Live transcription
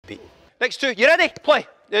Next two. You ready? Play.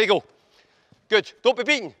 There you go. Good. Don't be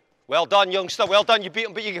beaten. Well done, youngster. Well done. You beat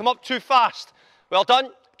him, but you come up too fast. Well done.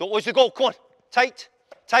 Don't lose the goal. Come on. Tight.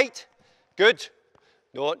 Tight. Good.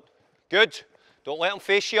 Don't. Good. Don't let him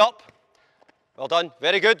face you up. Well done.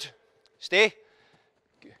 Very good. Stay.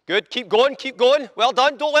 Good. Keep going. Keep going. Well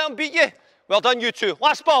done. Don't let him beat you. Well done, you two.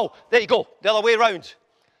 Last ball. There you go. The other way round.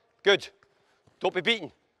 Good. Don't be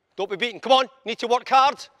beaten. Don't be beaten. Come on. Need to work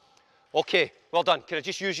hard. Okay. Well done. Can I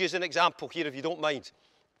just use you as an example here, if you don't mind?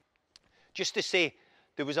 Just to say,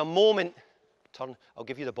 there was a moment. Turn. I'll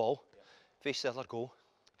give you the ball. Face the other goal.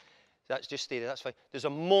 That's just stay there. That's fine. There's a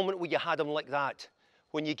moment where you had him like that.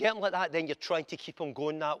 When you get him like that, then you're trying to keep him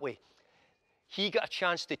going that way. He got a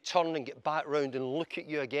chance to turn and get back round and look at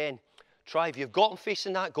you again. Try, if you've got him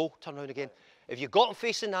facing that goal, turn around again. If you've got him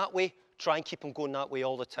facing that way, try and keep him going that way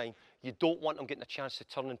all the time. You don't want him getting a chance to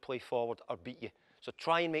turn and play forward or beat you. So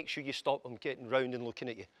try and make sure you stop him getting round and looking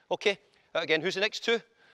at you. Okay, again, who's the next two?